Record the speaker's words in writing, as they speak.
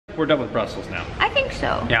we're done with Brussels now. I think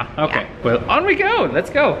so. Yeah, okay. Yeah. Well, on we go,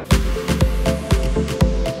 let's go.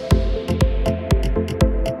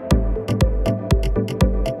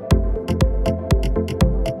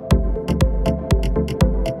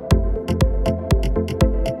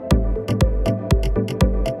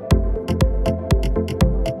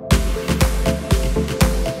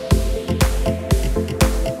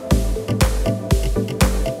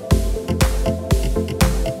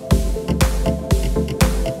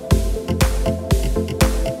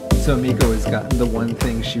 So Miko has gotten the one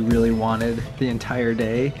thing she really wanted the entire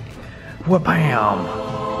day. Wha-bam!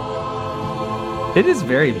 It is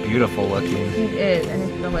very beautiful looking. It is, and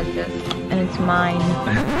it's delicious. And it's mine.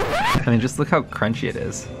 I mean, just look how crunchy it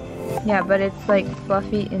is. Yeah, but it's like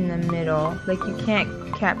fluffy in the middle. Like you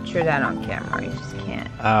can't capture that on camera, you just can't.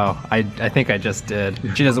 Oh, I think I just did.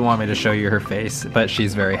 She doesn't want me to show you her face, but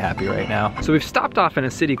she's very happy right now. So we've stopped off in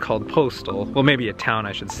a city called Postal. Well, maybe a town,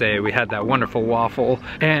 I should say. We had that wonderful waffle.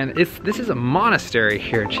 And this is a monastery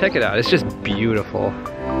here. Check it out. It's just beautiful.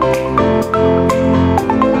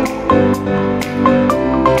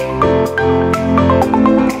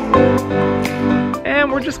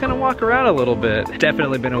 And we're just gonna walk around a little bit.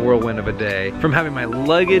 Definitely been a whirlwind of a day. From having my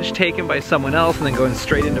luggage taken by someone else and then going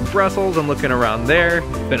straight into Brussels and looking around there.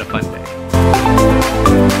 Been a fun day.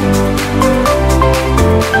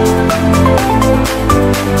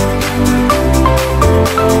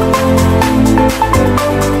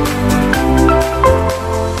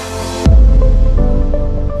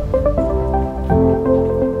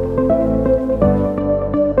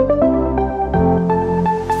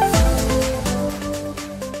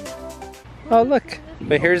 Oh look,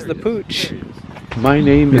 but here's the pooch. My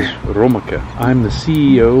name is Romeke. I'm the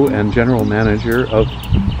CEO and General Manager of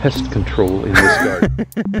Pest Control in this garden.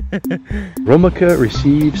 Romeke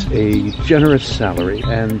receives a generous salary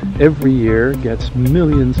and every year gets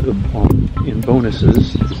millions of pounds in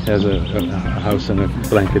bonuses. Has a house and a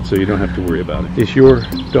blanket, so you don't have to worry about it. Is your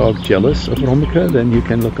dog jealous of Romeke? Then you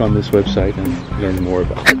can look on this website and learn more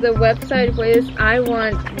about it. The website was I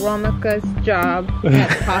want Romeke's job at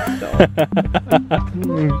Postal.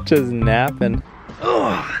 Just napping.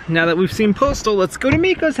 Oh, now that we've seen Postal, let's go to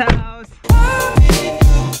Miko's house.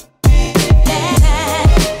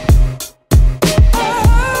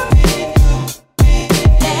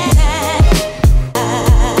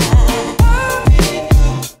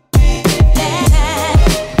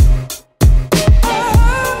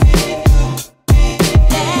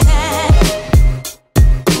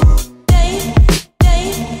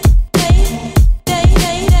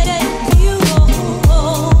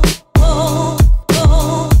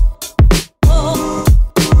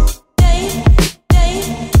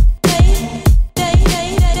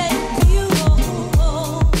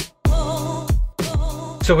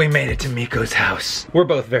 So we made it to Miko's house. We're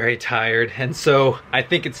both very tired, and so I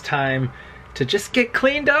think it's time to just get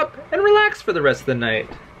cleaned up and relax for the rest of the night.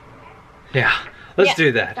 Yeah, let's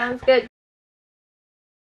do that. Sounds good.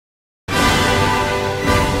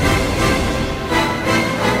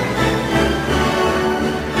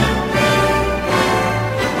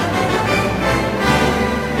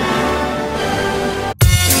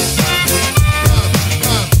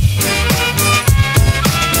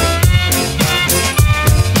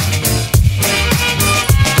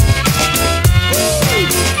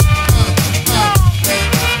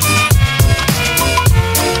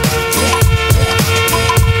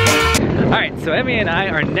 So Emmy and I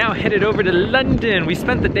are now headed over to London. We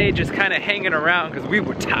spent the day just kind of hanging around because we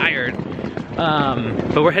were tired.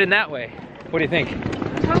 But we're heading that way. What do you think?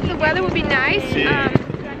 I hope the weather will be nice.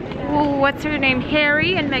 What's her name?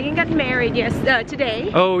 Harry and Meghan got married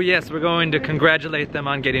today. Oh yes, we're going to congratulate them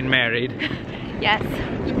on getting married. Yes.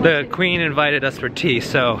 The Queen invited us for tea,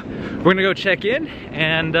 so we're gonna go check in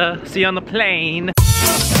and see you on the plane.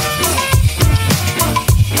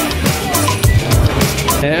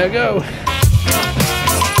 There we go.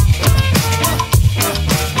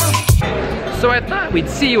 So I thought we'd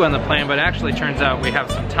see you on the plane, but it actually turns out we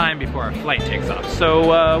have some time before our flight takes off.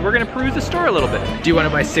 So we're gonna peruse the store a little bit. Do you want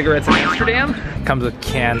to buy cigarettes in Amsterdam? Comes with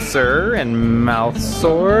cancer and mouth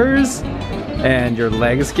sores, and your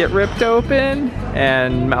legs get ripped open,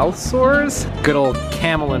 and mouth sores. Good old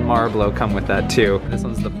Camel and Marlboro come with that too. This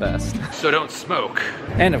one's the best. So don't smoke.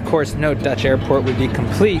 And of course, no Dutch airport would be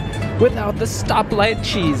complete without the stoplight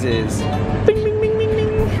cheeses. Bing, bing, bing, bing,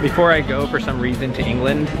 bing. Before I go, for some reason, to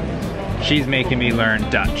England, she's making me learn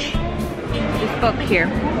Dutch. This book here.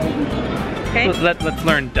 Okay. Let's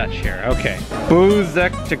learn Dutch here. Okay. Hoe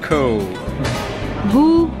zegt de koe?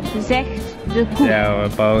 Hoe zegt de koe? Yeah,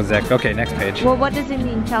 hoe zegt. Okay, next page. Well, what does it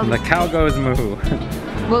mean? Tell me. The cow goes moo.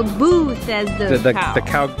 Well, boo says the cow. The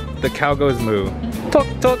cow the cow goes moo. Tok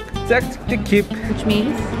tok, zegt the keep. Which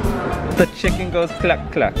means The chicken goes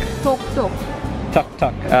cluck cluck. tok tok. Tok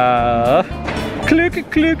tok. Kluk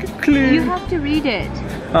kluk kluk. You have to read it.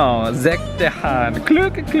 Oh, zegt the han.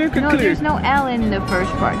 Kluk kluk No, kluk. there's no L in the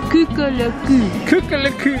first part. Kukalaku.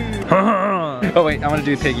 Kukalaku. Oh wait, I want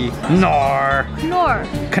to do piggy. Nor. Knor.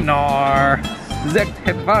 Knar. Zegt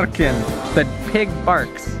het varken. The pig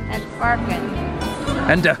barks. And Farken.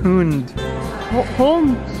 And the hund.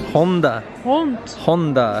 Hond. Honda. Hond.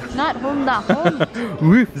 Honda. Not Honda. Hond.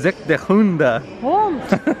 Woof, zegt de Honda. Hond.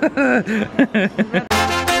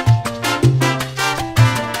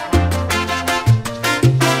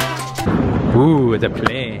 Ooh, the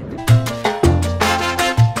plane.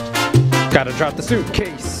 Gotta drop the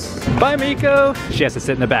suitcase. Bye, Miko. She has to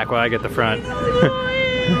sit in the back while I get the front.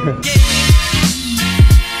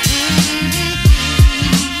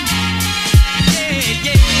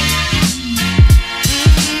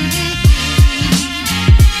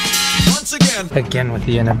 Again with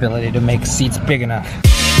the inability to make seats big enough.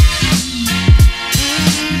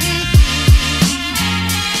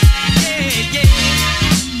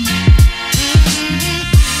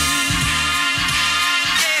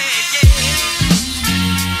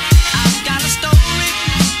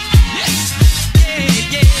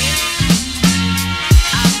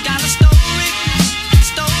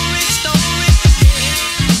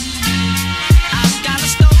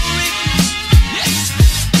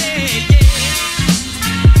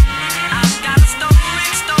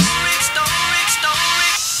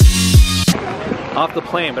 Off the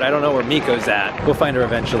plane, but I don't know where Miko's at. We'll find her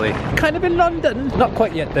eventually. Kind of in London. Not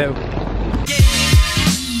quite yet though.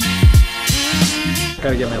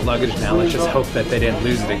 Gotta get my luggage now. Let's just hope that they didn't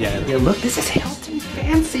lose it again. Yeah, look, this is Hilton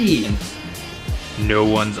Fancy. No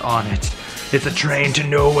one's on it. It's a train to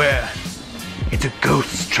nowhere. It's a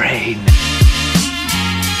ghost train.